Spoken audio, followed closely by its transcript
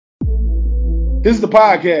This is the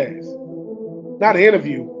podcast, not an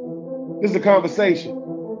interview. This is a conversation.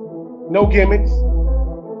 No gimmicks,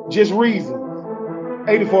 just reasons.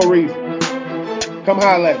 84 reasons. Come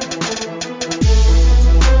holler at me.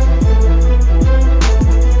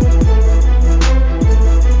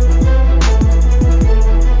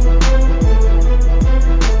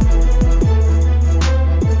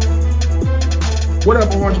 What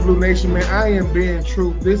up, Orange Blue Nation, man? I am being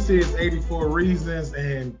true. This is 84 Reasons,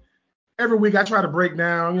 and every week I try to break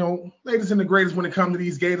down, latest and the greatest when it comes to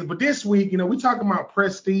these Gators. But this week, we talking about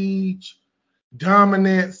prestige,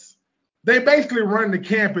 dominance. They basically run the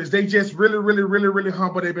campus. They just really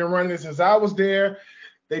humble. They've been running it since I was there.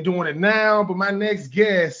 They're doing it now. But my next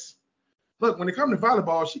guest, look, when it comes to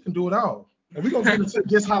volleyball, she can do it all. And we're going to get into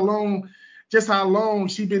just how long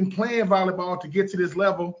she's been playing volleyball to get to this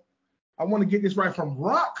level. I want to get this right from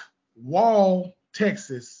Rockwall,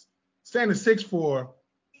 Texas, standing 6'4",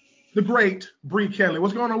 the great Bre Kelly.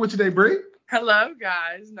 What's going on with you today, Bre? Hello,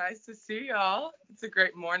 guys. Nice to see y'all. It's a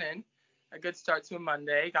great morning. A good start to a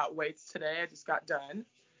Monday. Got weights today. I just got done.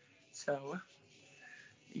 So,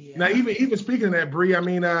 yeah. Now, even speaking of that, Bre,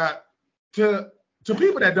 to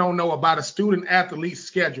people that don't know about a student athlete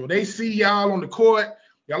schedule, they see y'all on the court.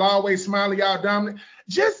 Y'all always smiling, y'all dominant.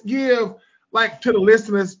 Just give, to the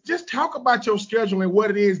listeners, just talk about your schedule and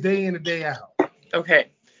what it is day in and day out.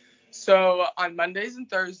 Okay. So on Mondays and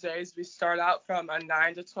Thursdays, we start out from a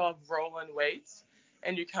 9 to 12 roll-in weights,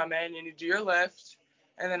 and you come in and you do your lift,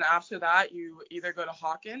 and then after that, you either go to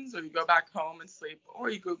Hawkins or you go back home and sleep, or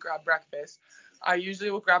you go grab breakfast. I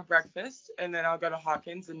usually will grab breakfast, and then I'll go to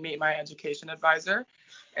Hawkins and meet my education advisor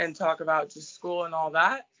and talk about just school and all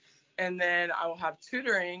that, and then I will have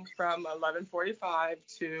tutoring from 11:45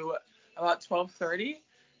 to about 12:30,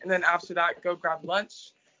 and then after that, go grab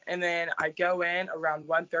lunch. And then I go in around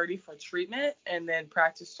 1:30 for treatment, and then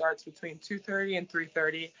practice starts between 2:30 and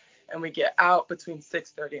 3:30, and we get out between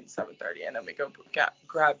 6:30 and 7:30, and then we go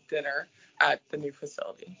grab dinner at the new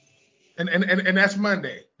facility. And that's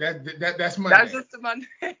Monday. That's Monday. That's just a Monday.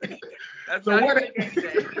 That's so not a game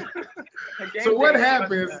day. So what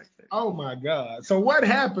happens? Oh my God. So what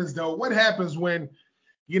happens though? What happens when,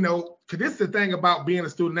 because this is the thing about being a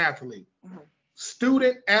student athlete. Mm-hmm.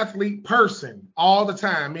 Student athlete person all the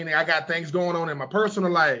time, meaning I got things going on in my personal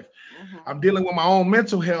life. Mm-hmm. I'm dealing with my own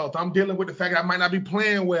mental health. I'm dealing with the fact that I might not be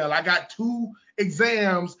playing well. I got 2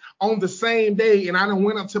 exams on the same day, and I done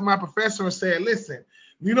went up to my professor and said, listen,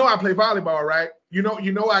 I play volleyball, right? I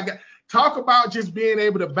got talk about just being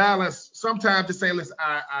able to balance sometimes to say, listen,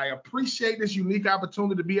 I appreciate this unique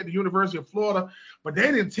opportunity to be at the University of Florida, but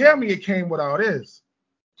they didn't tell me it came with all this.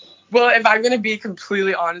 Well, if I'm going to be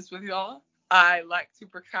completely honest with y'all, I like to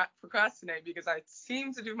procrastinate because I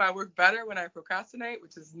seem to do my work better when I procrastinate,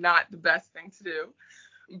 which is not the best thing to do.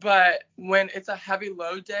 But when it's a heavy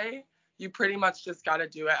load day, you pretty much just got to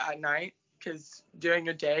do it at night because during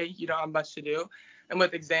your day, you don't have much to do. And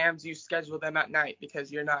with exams, you schedule them at night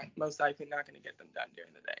because you're most likely not going to get them done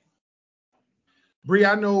during the day. Bre,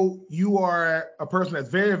 I know you are a person that's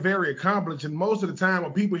very, very accomplished. And most of the time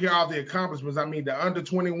when people hear all the accomplishments, the under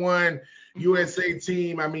 21 USA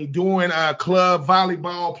team, doing club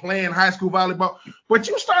volleyball, playing high school volleyball. But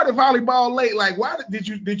you started volleyball late. Why did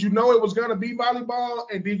you know it was going to be volleyball?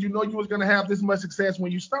 And did you know you was going to have this much success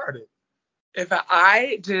when you started? If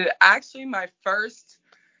I did, actually, my first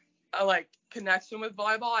connection with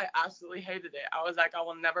volleyball, I absolutely hated it. I was like, I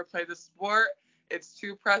will never play this sport. It's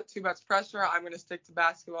too much pressure. I'm going to stick to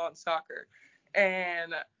basketball and soccer.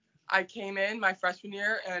 And I came in my freshman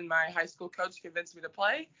year, and my high school coach convinced me to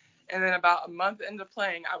play. And then about a month into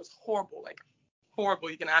playing, I was horrible, horrible.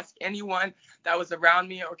 You can ask anyone that was around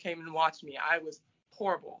me or came and watched me. I was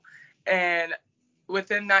horrible. And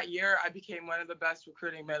within that year, I became one of the best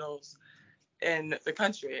recruiting middles in the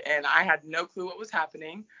country. And I had no clue what was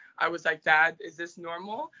happening. I was like, Dad, is this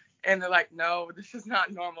normal? And they're like, no, this is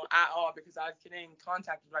not normal at all, because I was getting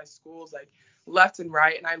contacted by schools left and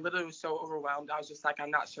right. And I literally was so overwhelmed. I was just like,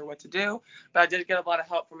 I'm not sure what to do. But I did get a lot of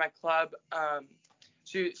help from my club.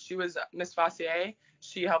 She was Miss Fassier.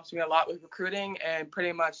 She helped me a lot with recruiting, and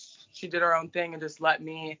pretty much she did her own thing and just let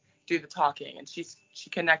me do the talking. And she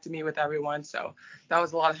connected me with everyone. So that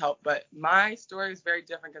was a lot of help. But my story is very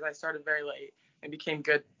different because I started very late and became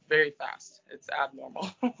good very fast. It's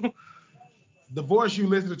abnormal. The voice you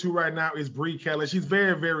listen to right now is Bre Kelly. She's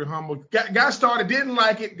very, very humble. Got started, didn't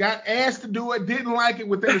like it, got asked to do it, didn't like it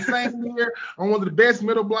within the same year on one of the best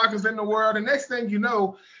middle blockers in the world. And next thing you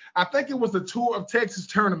know, I think it was the Tour of Texas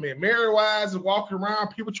tournament. Mary Wise is walking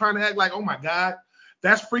around, people trying to act like, oh my God,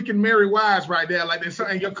 that's freaking Mary Wise right there.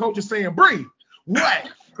 And your coach is saying, Bre,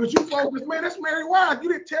 what? Because you focused, man, that's Mary Wise. You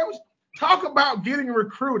didn't tell me. Talk about getting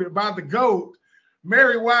recruited by the GOAT,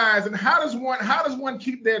 Mary Wise, and how does one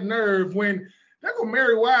keep that nerve when there go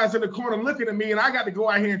Mary Wise in the corner looking at me and I got to go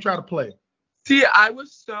out here and try to play? See, I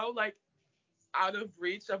was so like out of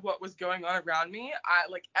reach of what was going on around me.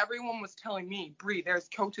 Everyone was telling me, Bre, there's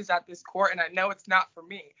coaches at this court, and I know it's not for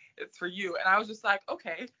me, it's for you. And I was just like,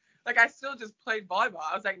 okay. Like, I still just played volleyball.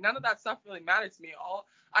 I was like, none of that stuff really mattered to me.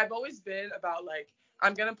 I've always been about, like,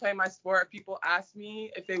 I'm going to play my sport. If people ask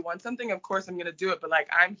me if they want something, of course I'm going to do it. But, like,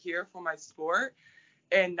 I'm here for my sport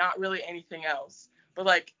and not really anything else. But,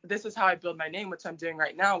 like, this is how I build my name, which I'm doing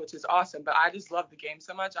right now, which is awesome. But I just love the game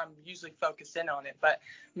so much, I'm usually focused in on it. But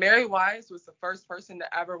Mary Wise was the first person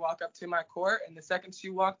to ever walk up to my court. And the second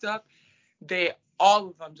she walked up, all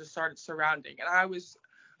of them just started surrounding. And I was –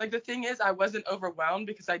 like, the thing is, I wasn't overwhelmed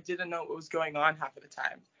because I didn't know what was going on half of the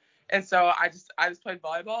time. And so I just played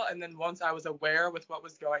volleyball. And then once I was aware with what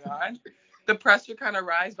was going on, the pressure kind of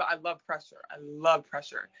rise. But I love pressure. I love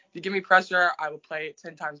pressure. If you give me pressure, I will play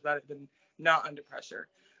 10 times better than not under pressure.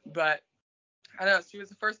 But I don't know. She was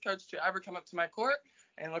the first coach to ever come up to my court.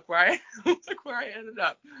 And look where I ended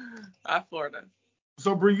up at Florida.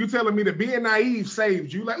 So, Bre, you telling me that being naive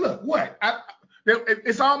saved you? Like, look, what?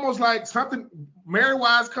 It's almost like something, Mary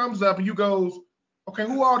Wise comes up and you goes, okay,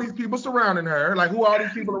 who are all these people surrounding her? Like, who are all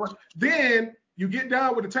these people around? Then you get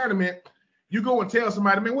done with the tournament, you go and tell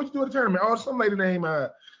somebody, man, what you do at the tournament? Oh, some lady named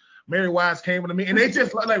Mary Wise came to me, and they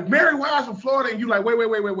just like Mary Wise from Florida, and you like,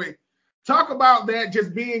 wait. Talk about that,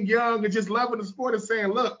 just being young and just loving the sport and saying,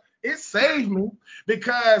 look, it saved me,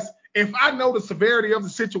 because if I know the severity of the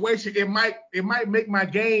situation, it might make my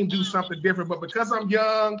game do something different. But because I'm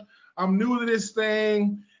young, I'm new to this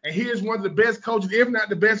thing, and here's one of the best coaches, if not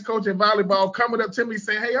the best coach in volleyball, coming up to me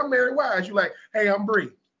saying, hey, I'm Mary Wise. You're like, hey, I'm Bre.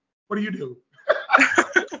 What do you do?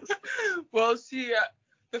 Well,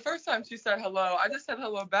 the first time she said hello, I just said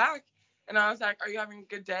hello back. And I was like, are you having a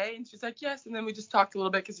good day? And she's like, yes. And then we just talked a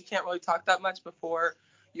little bit, because you can't really talk that much before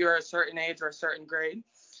you're a certain age or a certain grade.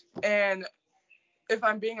 And if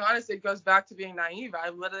I'm being honest, it goes back to being naive. I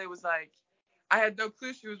literally was like, I had no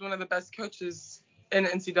clue she was one of the best coaches in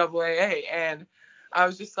NCAA. And I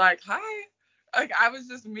was just like, hi. Like, I was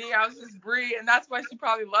just me. I was just Bre. And that's why she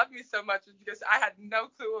probably loved me so much, because I had no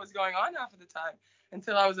clue what was going on half of the time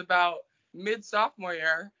until I was about mid-sophomore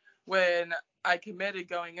year, when I committed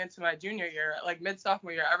going into my junior year. Like,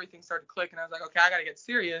 mid-sophomore year, everything started to click. And I was like, okay, I got to get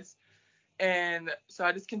serious. And so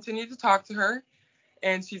I just continued to talk to her.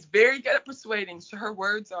 And she's very good at persuading. So her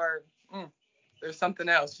words are, there's something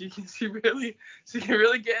else. She can really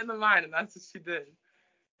get in the mind, and that's what she did.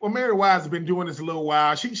 Well, Mary Wise has been doing this a little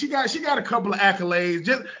while. She got a couple of accolades,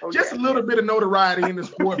 just a little bit of notoriety in the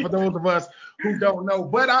sport for those of us who don't know.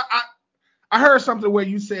 But I heard something where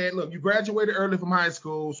you said, look, you graduated early from high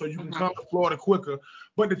school so you can come to Florida quicker.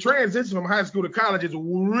 But the transition from high school to college is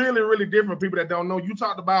really, really different for people that don't know. You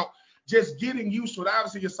talked about just getting used to it.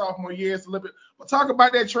 Obviously, your sophomore year is a little bit. But talk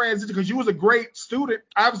about that transition, because you was a great student.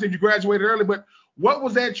 Obviously, you graduated early, but what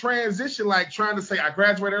was that transition like, trying to say, I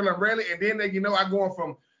graduated early, I'm ready, and then I'm going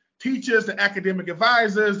from teachers to academic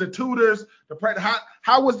advisors, the tutors, the practice.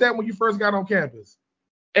 How was that when you first got on campus?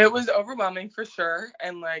 It was overwhelming for sure,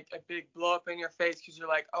 and like a big blow up in your face, because you're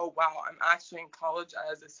like, oh wow, I'm actually in college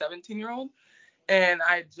as a 17-year-old, and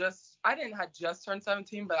I didn't have just turned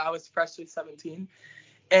 17, but I was freshly 17.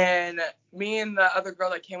 And me and the other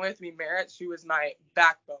girl that came with me, Merritt, she was my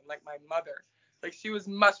backbone, like my mother. Like, she was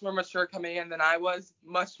much more mature coming in than I was,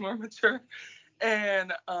 much more mature.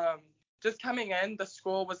 And just coming in, the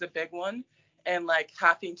school was a big one, and like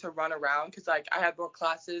having to run around, because like I had more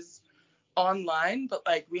classes online, but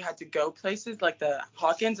like we had to go places like the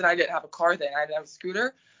Hawkins, and I didn't have a car then. I didn't have a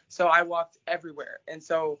scooter, so I walked everywhere. And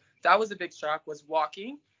so that was a big shock, was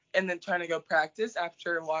walking, and then trying to go practice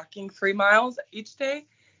after walking 3 miles each day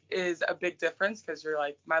is a big difference, because you're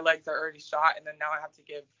like, my legs are already shot, and then now I have to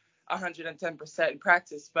give 110% in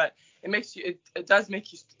practice. But it does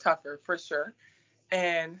make you tougher for sure.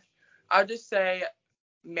 And I'll just say,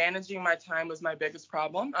 managing my time was my biggest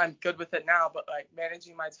problem. I'm good with it now, but like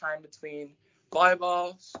managing my time between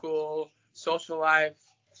volleyball, school, social life,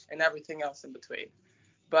 and everything else in between.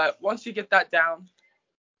 But once you get that down,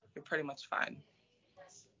 you're pretty much fine.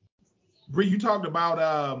 Bre, you talked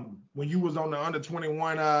about when you was on the under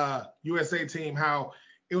 21 USA team, how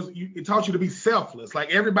it taught you to be selfless.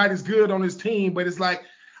 Like, everybody's good on this team, but it's like,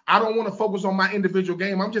 I don't want to focus on my individual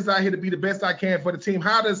game. I'm just out here to be the best I can for the team.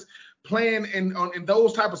 How does playing in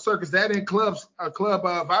those type of circuits, that in club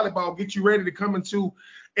volleyball, get you ready to come into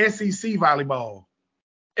SEC volleyball?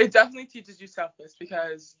 It definitely teaches you selfless,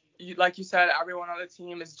 because like you said, everyone on the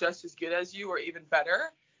team is just as good as you or even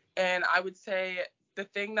better. And I would say the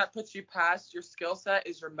thing that puts you past your skill set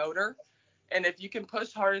is your motor. And if you can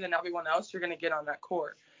push harder than everyone else, you're going to get on that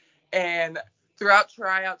court. And throughout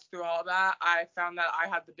tryouts, through all that, I found that I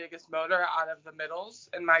had the biggest motor out of the middles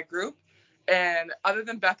in my group. And other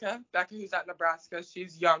than Becca, who's at Nebraska,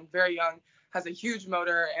 she's young, very young, has a huge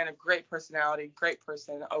motor and a great personality, great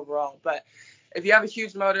person overall. But if you have a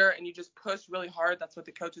huge motor and you just push really hard, that's what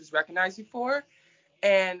the coaches recognize you for.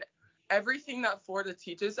 And everything that Florida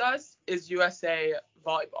teaches us is USA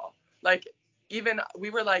volleyball. Like, even we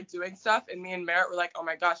were like doing stuff, and me and Merritt were like, oh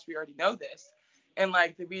my gosh, we already know this. And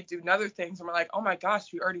like we do other things, and we're like, oh my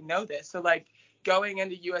gosh, we already know this. So like going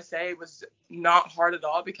into USA was not hard at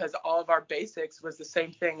all, because all of our basics was the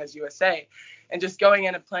same thing as USA. And just going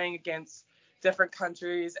in and playing against different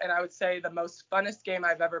countries. And I would say the most funnest game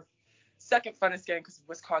I've ever, second funnest game, because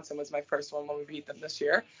Wisconsin was my first one when we beat them this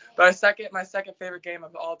year. But my second favorite game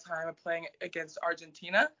of all time, I'm playing against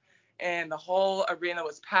Argentina, and the whole arena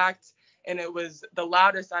was packed, and it was the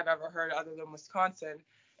loudest I've ever heard other than Wisconsin.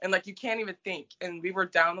 And like, you can't even think. And we were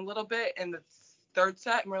down a little bit in the third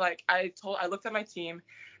set, and we're like, I looked at my team,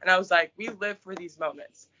 and I was like, we live for these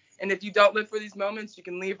moments. And if you don't live for these moments, you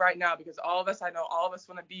can leave right now, because I know all of us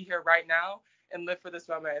want to be here right now and live for this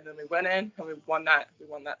moment. And then we went in and we won that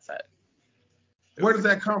set. Where does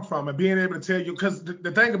that come from? And being able to tell you, because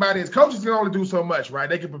the thing about it is coaches can only do so much, right?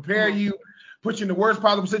 They can prepare you, put you in the worst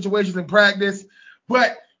possible situations in practice.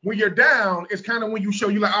 But when you're down, it's kind of when you show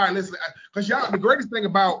you like, all right, listen, because y'all, the greatest thing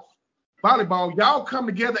about volleyball, y'all come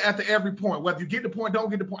together after every point, whether you get the point, don't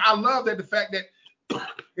get the point. I love that, the fact that,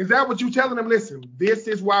 is that what you telling them? Listen, this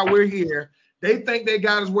is why we're here. They think they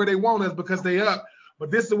got us where they want us because they up,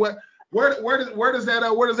 but this is what, where does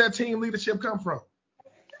that team leadership come from?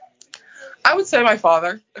 I would say my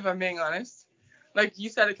father, if I'm being honest. Like you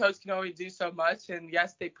said, a coach can only do so much, and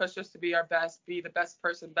yes, they push us to be our best, be the best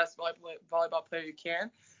person, best volleyball player you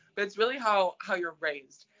can. But it's really how you're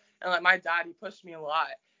raised. And like my dad, he pushed me a lot,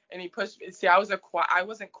 and he pushed me. See, I wasn't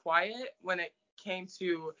quiet when it came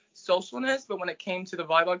to socialness, but when it came to the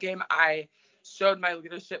volleyball game, I showed my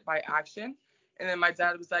leadership by action. And then my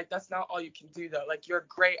dad was like, "That's not all you can do, though. Like, you're a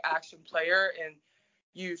great action player, and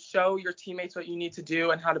you show your teammates what you need to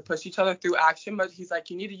do and how to push each other through action." But he's like,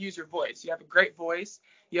 you need to use your voice. You have a great voice.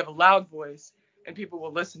 You have a loud voice, and people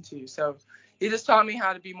will listen to you. So he just taught me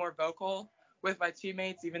how to be more vocal with my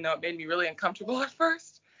teammates, even though it made me really uncomfortable at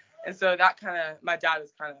first. And so that my dad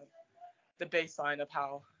is kind of the baseline of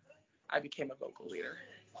how I became a vocal leader.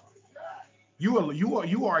 You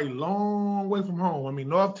are a long way from home. I mean,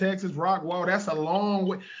 North Texas, Rockwall, that's a long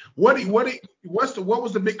way. What was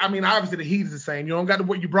the big? I mean, obviously the heat is the same. You don't got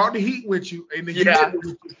you brought the heat with you, and the humidity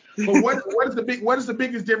with you. But what is the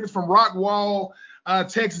biggest difference from Rockwall,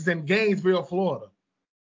 Texas, and Gainesville, Florida?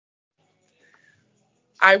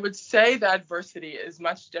 I would say the adversity is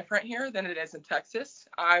much different here than it is in Texas.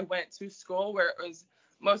 I went to school where it was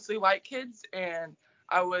mostly white kids, and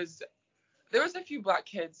there was a few black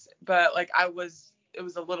kids, but like it was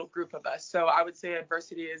a little group of us. So I would say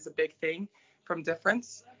adversity is a big thing from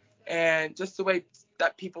difference. And just the way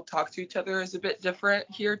that people talk to each other is a bit different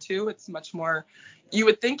here too. It's much more, you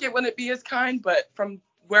would think it wouldn't be as kind, but from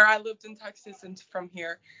where I lived in Texas and from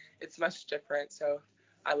here, it's much different. So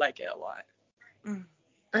I like it a lot.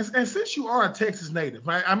 And since you are a Texas native,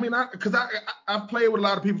 right? I mean, because I've played with a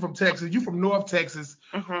lot of people from Texas. You from North Texas.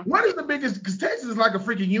 What is the biggest? Because Texas is like a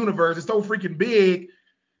freaking universe. It's so freaking big.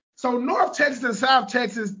 So North Texas and South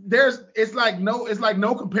Texas, it's like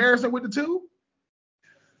no comparison with the two.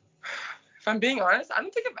 If I'm being honest, I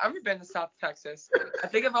don't think I've ever been to South Texas. I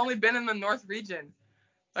think I've only been in the North region.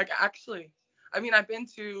 Like, actually, I mean, I've been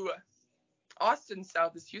to Austin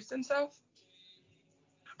South. Is Houston South?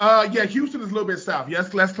 Yeah, Houston is a little bit south. Yes,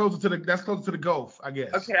 that's closer to the Gulf, I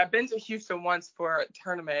guess. Okay, I've been to Houston once for a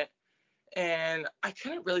tournament, and I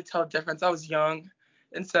couldn't really tell the difference. I was young,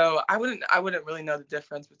 and so I wouldn't really know the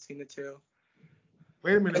difference between the two.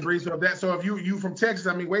 Wait a minute, Bre. So if you from Texas,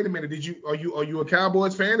 I mean, wait a minute. Are you a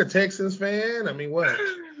Cowboys fan, a Texans fan? I mean, what?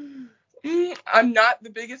 I'm not the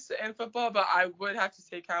biggest in football, but I would have to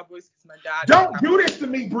say Cowboys because my dad. Don't do this to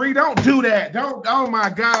me, Bre. Don't do that. Don't. Oh my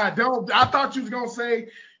God. Don't. I thought you was gonna say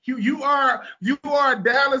you are a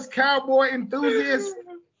Dallas Cowboy enthusiast.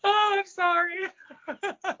 Oh, I'm sorry.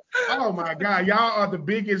 Oh my God, y'all are the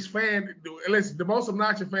biggest fan. Listen, the most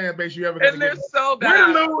obnoxious fan base you ever get. And they're so bad.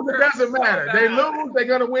 Win or lose, it doesn't matter. They lose, they're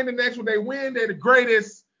gonna win the next one. They win, they're the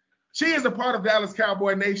greatest. She is a part of Dallas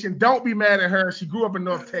Cowboy Nation. Don't be mad at her. She grew up in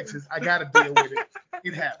North Texas. I gotta deal with it.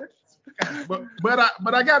 It happens.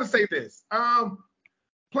 But I gotta say this.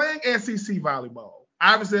 Playing SEC volleyball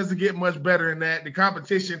obviously doesn't get much better than that. The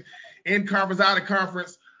competition in conference, out of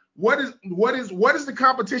conference. what is the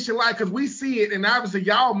competition like? Because we see it, and obviously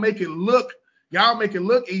y'all make it look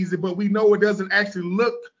easy, but we know it doesn't actually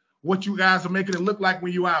look what you guys are making it look like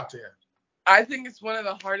when you're out there. I think it's one of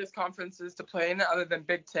the hardest conferences to play in, other than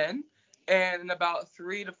Big Ten. And in about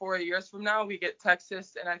 3 to 4 years from now, we get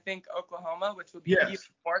Texas and I think Oklahoma, which will be even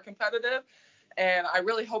more competitive. And I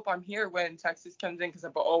really hope I'm here when Texas comes in, because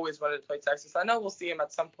I've always wanted to play Texas. I know we'll see him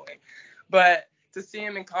at some point, but to see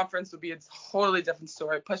him in conference would be a totally different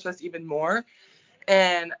story, push us even more.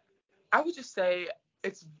 And I would just say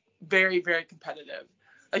it's very, very competitive.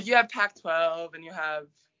 Like, you have Pac-12 and you have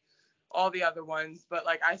all the other ones, but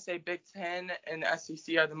like I say, Big Ten and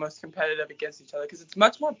SEC are the most competitive against each other, because it's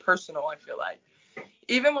much more personal. I feel like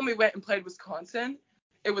even when we went and played Wisconsin,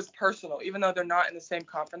 it was personal, even though they're not in the same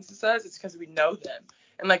conference as us. It's because we know them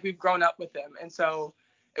and like we've grown up with them, and so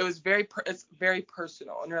it was it's very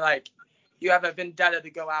personal. And you're like, you have a vendetta to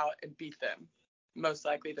go out and beat them, most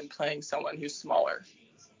likely, than playing someone who's smaller.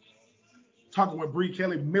 Talking with Bre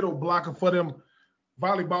Kelly, middle blocker for them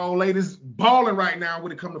volleyball ladies, balling right now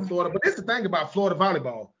when it comes to Florida. But it's the thing about Florida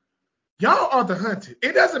volleyball. Y'all are the hunted.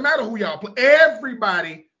 It doesn't matter who y'all play.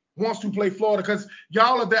 Everybody wants to play Florida because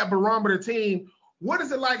y'all are that barometer team. What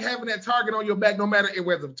is it like having that target on your back, no matter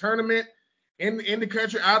whether it's a tournament, in the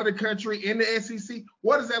country, out of the country, in the SEC?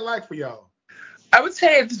 What is that like for y'all? I would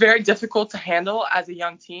say it's very difficult to handle as a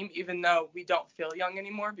young team, even though we don't feel young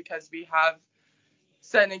anymore, because we have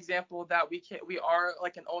set an example that we are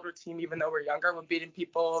like an older team, even though we're younger. We're beating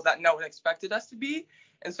people that no one expected us to be.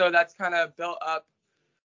 And so that's kind of built up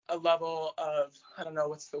a level of, I don't know,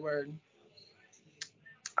 what's the word?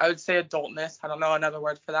 I would say adultness. I don't know another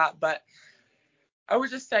word for that, but I would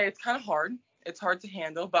just say it's kind of hard. It's hard to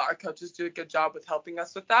handle, but our coaches do a good job with helping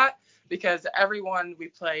us with that, because everyone we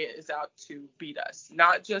play is out to beat us,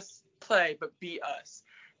 not just play, but beat us.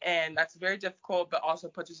 And that's very difficult, but also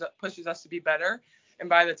pushes us to be better. And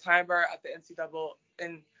by the time we're at the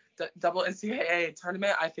double NCAA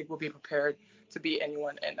tournament, I think we'll be prepared to beat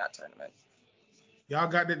anyone in that tournament. Y'all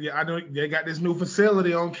got that? Yeah, I know they got this new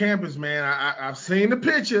facility on campus, man. I've seen the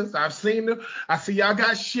pictures. I see y'all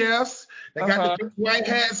got chefs. They got the big white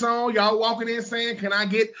hats on. Y'all walking in saying, "Can I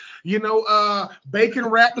get, bacon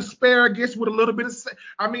wrapped asparagus with a little bit of?"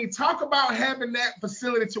 I mean, talk about having that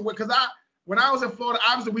facility to work. Because when I was in Florida,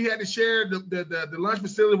 obviously we had to share the lunch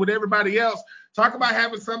facility with everybody else. Talk about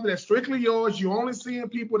having something that's strictly yours. You only seeing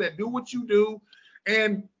people that do what you do,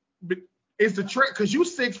 and it's the trick, because you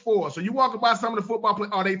 6'4", so you walking by some of the football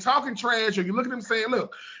players. Are they talking trash, or you look at them saying,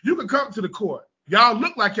 "Look, you can come to the court. Y'all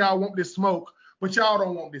look like y'all want this smoke, but y'all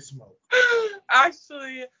don't want this smoke"?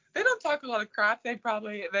 Actually, they don't talk a lot of crap. They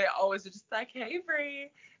always are just like, "Hey, Bre,"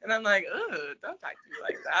 and I'm like, "Ugh, don't talk to me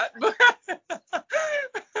like that." But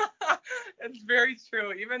it's very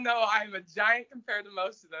true. Even though I'm a giant compared to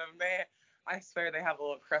most of them, I swear they have a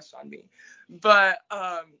little crush on me. But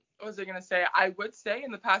what was I gonna say? I would say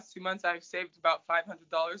in the past 2 months I've saved about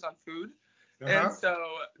 $500 on food, and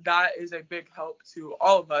so that is a big help to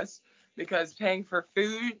all of us, because paying for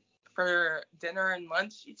food for dinner and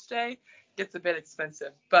lunch each day gets a bit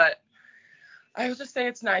expensive. But I would just say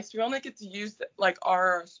it's nice. We only get to use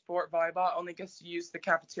our sport, volleyball, only gets to use the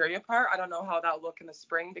cafeteria part. I don't know how that'll look in the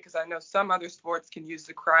spring, because I know some other sports can use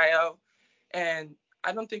the cryo, and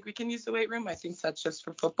I don't think we can use the weight room. I think that's just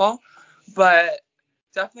for football. But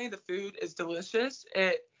definitely the food is delicious.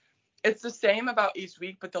 It's the same about each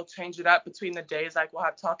week, but they'll change it up between the days. Like, we'll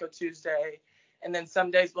have Taco Tuesday, and then some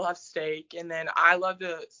days we'll have steak. And then I love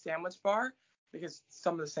the sandwich bar, because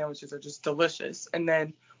some of the sandwiches are just delicious. And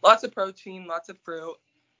then lots of protein, lots of fruit.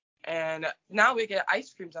 And now we get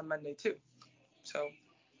ice creams on Monday too. So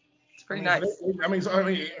it's pretty nice. Listen,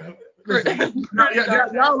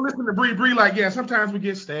 y'all listen to Bre like, yeah, sometimes we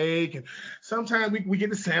get steak, and sometimes we get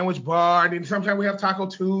the sandwich bar, and then sometimes we have Taco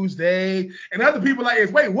Tuesday, and other people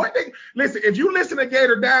like, wait, what? Listen, if you listen to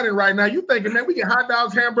Gator Dining right now, you thinking, man, we get hot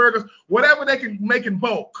dogs, hamburgers, whatever they can make in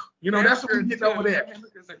bulk. That's what we get over there.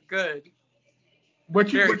 Hamburgers are good.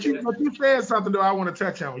 But you said something, though, I want to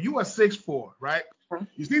touch on. You are 6'4", right?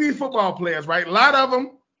 You see these football players, right? A lot of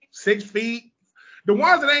them 6 feet. The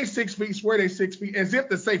ones that ain't 6 feet swear they 6 feet, as if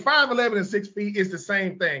to say 5'11" and 6 feet is the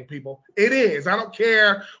same thing, people. It is. I don't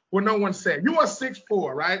care what no one said. You are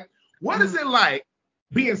 6'4", right? What is it like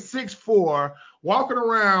being 6'4", walking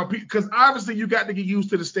around? Because obviously you got to get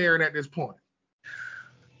used to the staring at this point.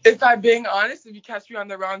 If I'm being honest, if you catch me on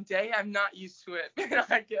the wrong day, I'm not used to it.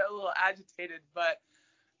 I get a little agitated, but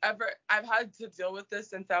I've had to deal with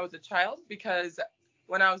this since I was a child, because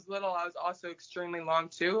when I was little, I was also extremely long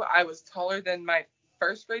too. I was taller than my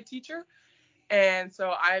first grade teacher. And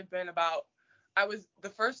so I was the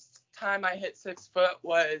first time I hit 6 foot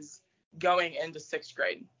was going into 6th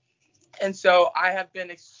grade. And so I have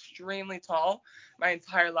been extremely tall my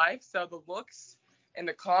entire life. So the looks and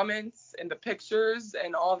the comments and the pictures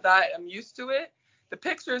and all of that, I'm used to it. The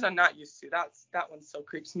pictures I'm not used to. That one still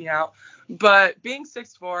creeps me out. But being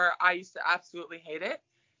 6'4", I used to absolutely hate it.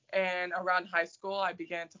 And around high school, I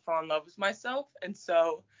began to fall in love with myself. And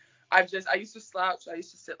so I used to slouch. I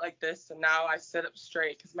used to sit like this. And now I sit up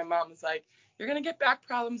straight because my mom was like, you're going to get back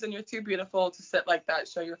problems and you're too beautiful to sit like that.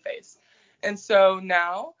 Show your face. And so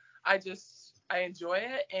now I enjoy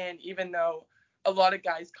it. And even though a lot of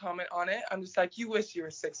guys comment on it, I'm just like, you wish you were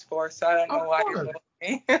 6'4", so I don't know why you're with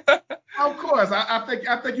me. Of course.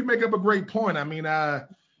 I think you make up a great point. I mean,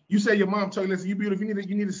 you say your mom told you, listen, you beautiful,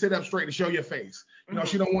 you need to sit up straight to show your face. You know,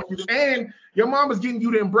 she don't want you to, and your mom is getting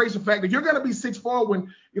you to embrace the fact that you're going to be 6'4"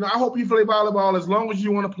 when, I hope you play volleyball as long as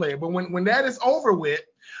you want to play. But when that is over with,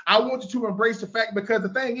 I want you to embrace the fact, because the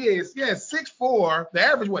thing is, 6'4", the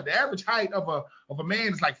average height of a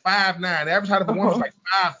man is like 5'9". The average height of a woman is like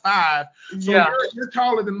 5'5". So you're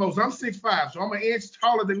taller than most. I'm 6'5", so I'm an inch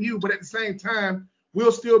taller than you, but at the same time,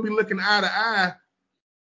 we'll still be looking eye to eye.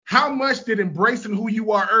 How much did embracing who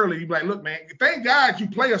you are early, you be like, look, man, thank God you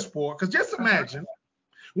play a sport, because just imagine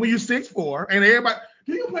when you're 6'4" and everybody,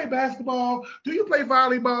 do you play basketball? Do you play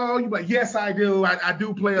volleyball? You're like, yes, I do. I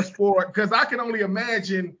do play a sport, because I can only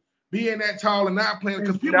imagine being that tall and not playing,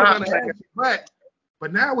 because people are going to ask you.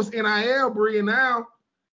 But now it's NIL, Bre, and now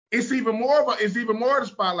it's even more of the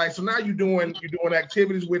spotlight. So now you're doing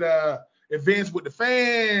activities with events with the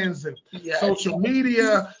fans and social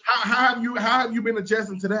media. How have you been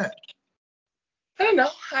adjusting to that? I don't know.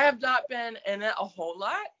 I have not been in it a whole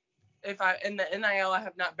lot. In the NIL, I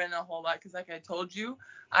have not been a whole lot, because like I told you,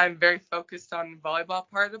 I'm very focused on the volleyball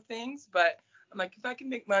part of things. But I'm like, if I can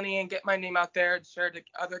make money and get my name out there and share to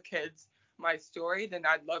other kids my story, then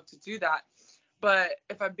I'd love to do that. But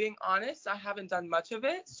if I'm being honest, I haven't done much of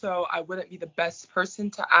it, so I wouldn't be the best person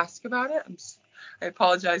to ask about it. I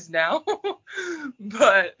apologize now.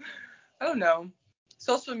 But I don't know.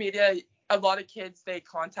 Social media, a lot of kids, they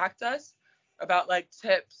contact us about like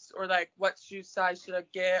tips or like what shoe size should I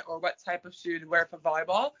get or what type of shoe to wear for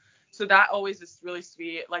volleyball. So that always is really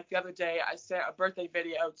sweet. Like the other day, I sent a birthday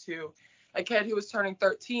video to a kid who was turning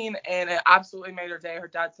 13, and it absolutely made her day. Her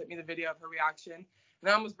dad sent me the video of her reaction, and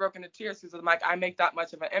I almost broke into tears because I'm like, I make that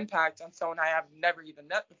much of an impact on someone I have never even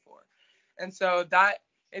met before. And so that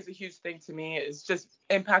is a huge thing to me, is just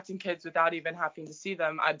impacting kids without even having to see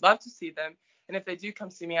them. I'd love to see them. And if they do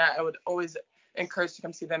come see me, I would always encourage to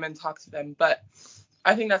come see them and talk to them. But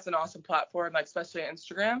I think that's an awesome platform, like especially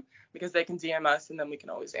Instagram, because they can DM us and then we can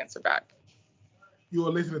always answer back. You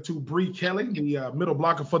are listening to Bre Kelley, the middle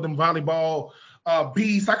blocker for them volleyball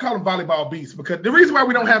beasts. I call them volleyball beasts because the reason why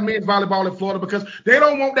we don't have men's volleyball in Florida, because they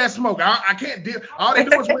don't want that smoke. I can't deal. All they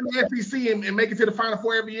do is win the SEC and make it to the Final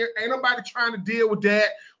Four every year. Ain't nobody trying to deal with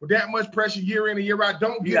that much pressure year in and year out.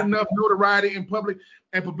 Don't get enough notoriety in public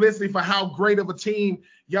and publicity for how great of a team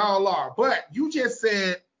y'all are. But you just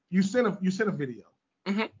said you sent a video.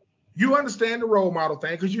 Mm-hmm. You understand the role model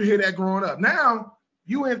thing because you hear that growing up. Now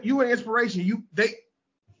you an inspiration.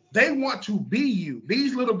 They want to be you.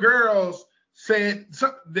 These little girls said,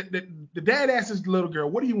 the dad asked his little girl,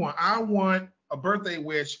 what do you want? I want a birthday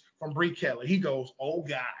wish from Bre Kelley. He goes, oh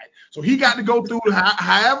God. So he got to go through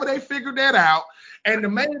however they figured that out. And the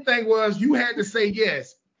main thing was you had to say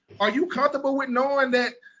yes. Are you comfortable with knowing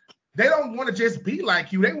that they don't want to just be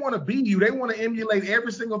like you? They want to be you. They want to emulate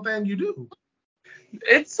every single thing you do.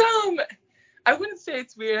 It's I wouldn't say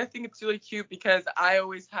it's weird. I think it's really cute because I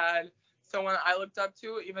always had someone I looked up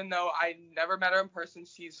to, even though I never met her in person.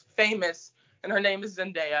 She's famous, and her name is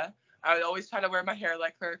Zendaya. I would always try to wear my hair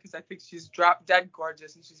like her because I think she's drop dead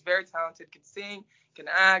gorgeous, and she's very talented, can sing, can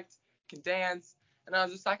act, can dance. And I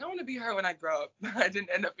was just like, I want to be her when I grow up. I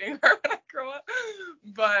didn't end up being her when I grow up.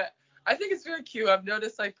 But I think it's very cute. I've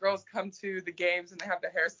noticed like girls come to the games and they have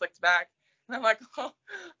their hair slicked back. And I'm like, oh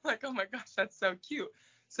my gosh, that's so cute.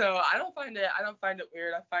 So I don't find it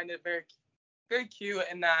weird. I find it very, very cute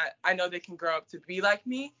in that I know they can grow up to be like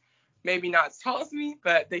me. Maybe not as tall as me,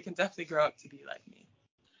 but they can definitely grow up to be like me.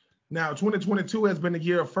 Now, 2022 has been the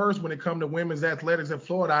year of first when it comes to women's athletics in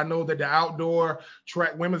Florida. I know that the outdoor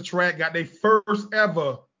women's track got their first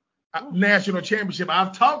ever national championship.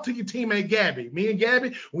 I've talked to your teammate Gabby. Me and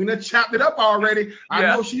Gabby, we done chopped it up already. I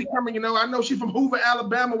know she's coming, I know she's from Hoover,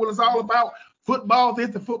 Alabama, where it's all about football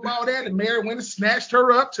this, the football that, and Mary went and snatched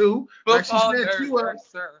her up too. Like she snatched you up.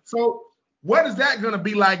 So what is that going to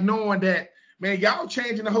be like knowing that, man, y'all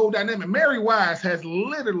changing the whole dynamic? Mary Wise has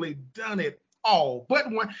literally done it all but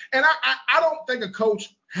one. And I don't think a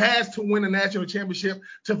coach has to win a national championship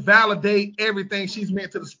to validate everything she's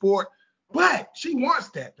meant to the sport. But she wants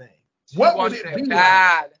that thing. What would it be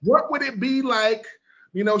like? What would it be like?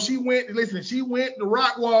 You know, she went to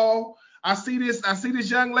Rock Wall. I see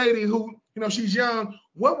this young lady who, you know, she's young.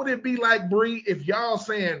 What would it be like, Bre, if y'all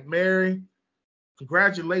saying, Mary,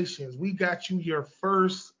 congratulations, we got you your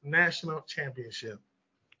first national championship?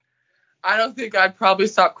 I don't think I'd probably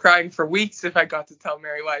stop crying for weeks if I got to tell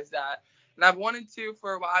Mary Wise that. And I've wanted to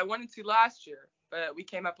for a while. I wanted to last year, but we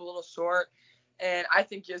came up a little short. And I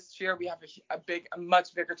think this year we have a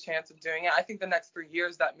much bigger chance of doing it. I think the next 3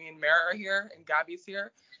 years that me and Mara are here and Gabby's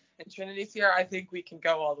here and Trinity's here, I think we can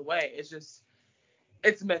go all the way.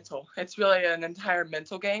 It's mental. It's really an entire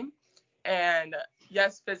mental game. And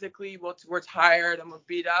yes, physically we're tired and we're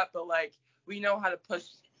beat up, but like we know how to push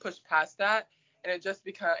past that. And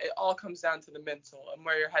it all comes down to the mental and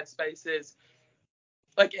where your headspace is,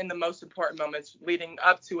 like in the most important moments leading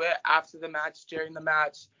up to it, after the match, during the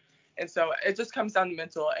match. And so it just comes down to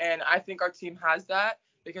mental. And I think our team has that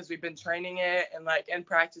because we've been training it. And like in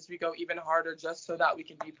practice, we go even harder just so that we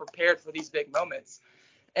can be prepared for these big moments.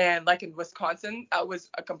 And like in Wisconsin, that was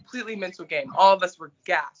a completely mental game. All of us were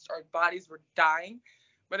gassed. Our bodies were dying.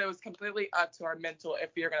 But it was completely up to our mental if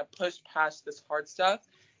we are going to push past this hard stuff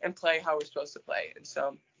and play how we're supposed to play. And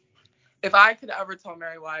so if I could ever tell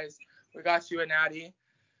Mary Wise, we got you a natty,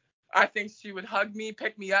 I think she would hug me,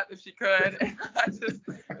 pick me up if she could. And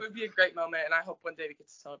it would be a great moment. And I hope one day we get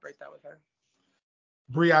to celebrate that with her.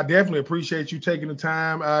 Bre, I definitely appreciate you taking the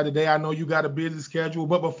time today. I know you got a busy schedule.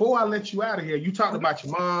 But before I let you out of here, you talked about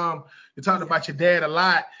your mom. You talked about your dad a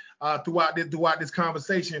lot throughout this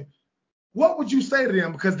conversation. What would you say to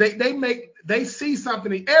them? Because they see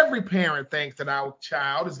something. Every parent thinks that our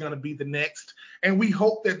child is going to be the next. And we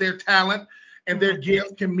hope that their talent and their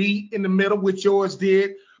gifts can meet in the middle, which yours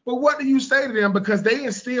did. But what do you say to them? Because they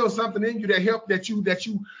instill something in you that help that you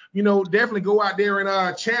definitely go out there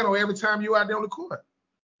and channel every time you're out there on the court.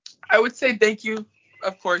 I would say thank you,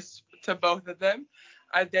 of course, to both of them.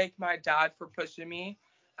 I thank my dad for pushing me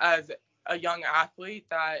as a young athlete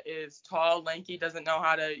that is tall, lanky, doesn't know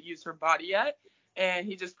how to use her body yet. And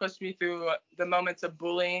he just pushed me through the moments of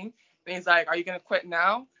bullying. And he's like, are you going to quit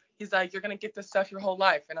now? He's like, you're going to get this stuff your whole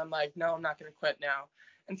life. And I'm like, no, I'm not going to quit now.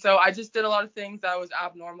 And so I just did a lot of things that was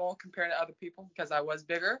abnormal compared to other people because I was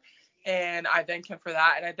bigger. And I thank him for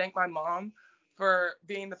that. And I thank my mom for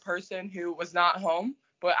being the person who was not home,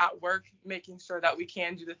 but at work, making sure that we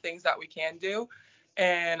can do the things that we can do.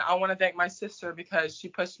 And I want to thank my sister because she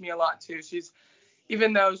pushed me a lot too.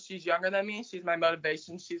 Even though she's younger than me, she's my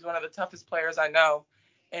motivation. She's one of the toughest players I know.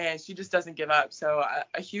 And she just doesn't give up. So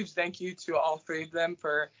a huge thank you to all three of them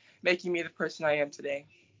for making me the person I am today.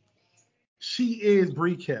 She is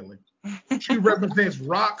Bre Kelley. She represents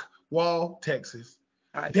Rockwall, Texas.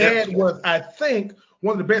 Dad was, I think,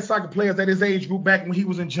 one of the best soccer players at his age group back when he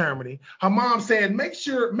was in Germany. Her mom said, make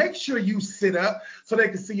sure you sit up so they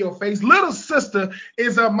can see your face. Little sister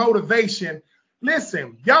is a motivation.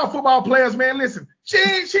 Listen, y'all football players, man, listen. She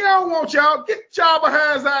don't want y'all. Get y'all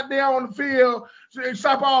behinds out there on the field.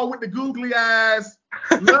 Stop all with the googly eyes.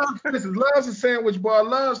 Loves a sandwich bar.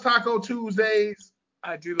 Loves Taco Tuesdays.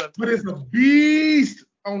 I do love But it's a beast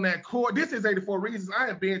on that court. This is 84 Reasons. I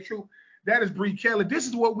am being true. That is Bre Kelley. This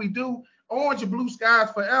is what we do. Orange and blue skies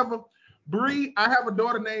forever. Bre, I have a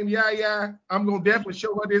daughter named Yaya. I'm going to definitely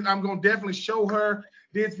show her this. I'm going to definitely show her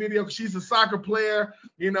this video because she's a soccer player,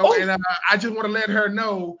 and I just want to let her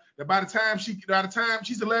know that by the time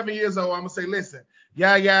she's 11 years old, I'm going to say, listen,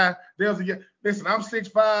 Yaya, listen, I'm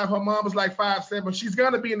 6'5". Her mom is like 5'7". She's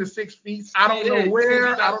going to be in the 6 feet. I don't know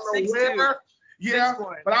where. Yeah,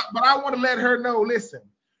 but I want to let her know, listen,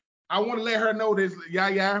 I want to let her know this,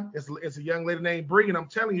 Yaya, it's a young lady named Bre, and I'm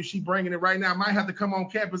telling you, she's bringing it right now. I might have to come on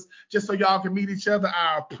campus just so y'all can meet each other.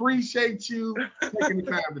 I appreciate you taking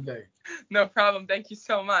the time today. No problem. Thank you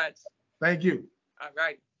so much. Thank you. All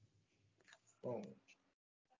right. Boom.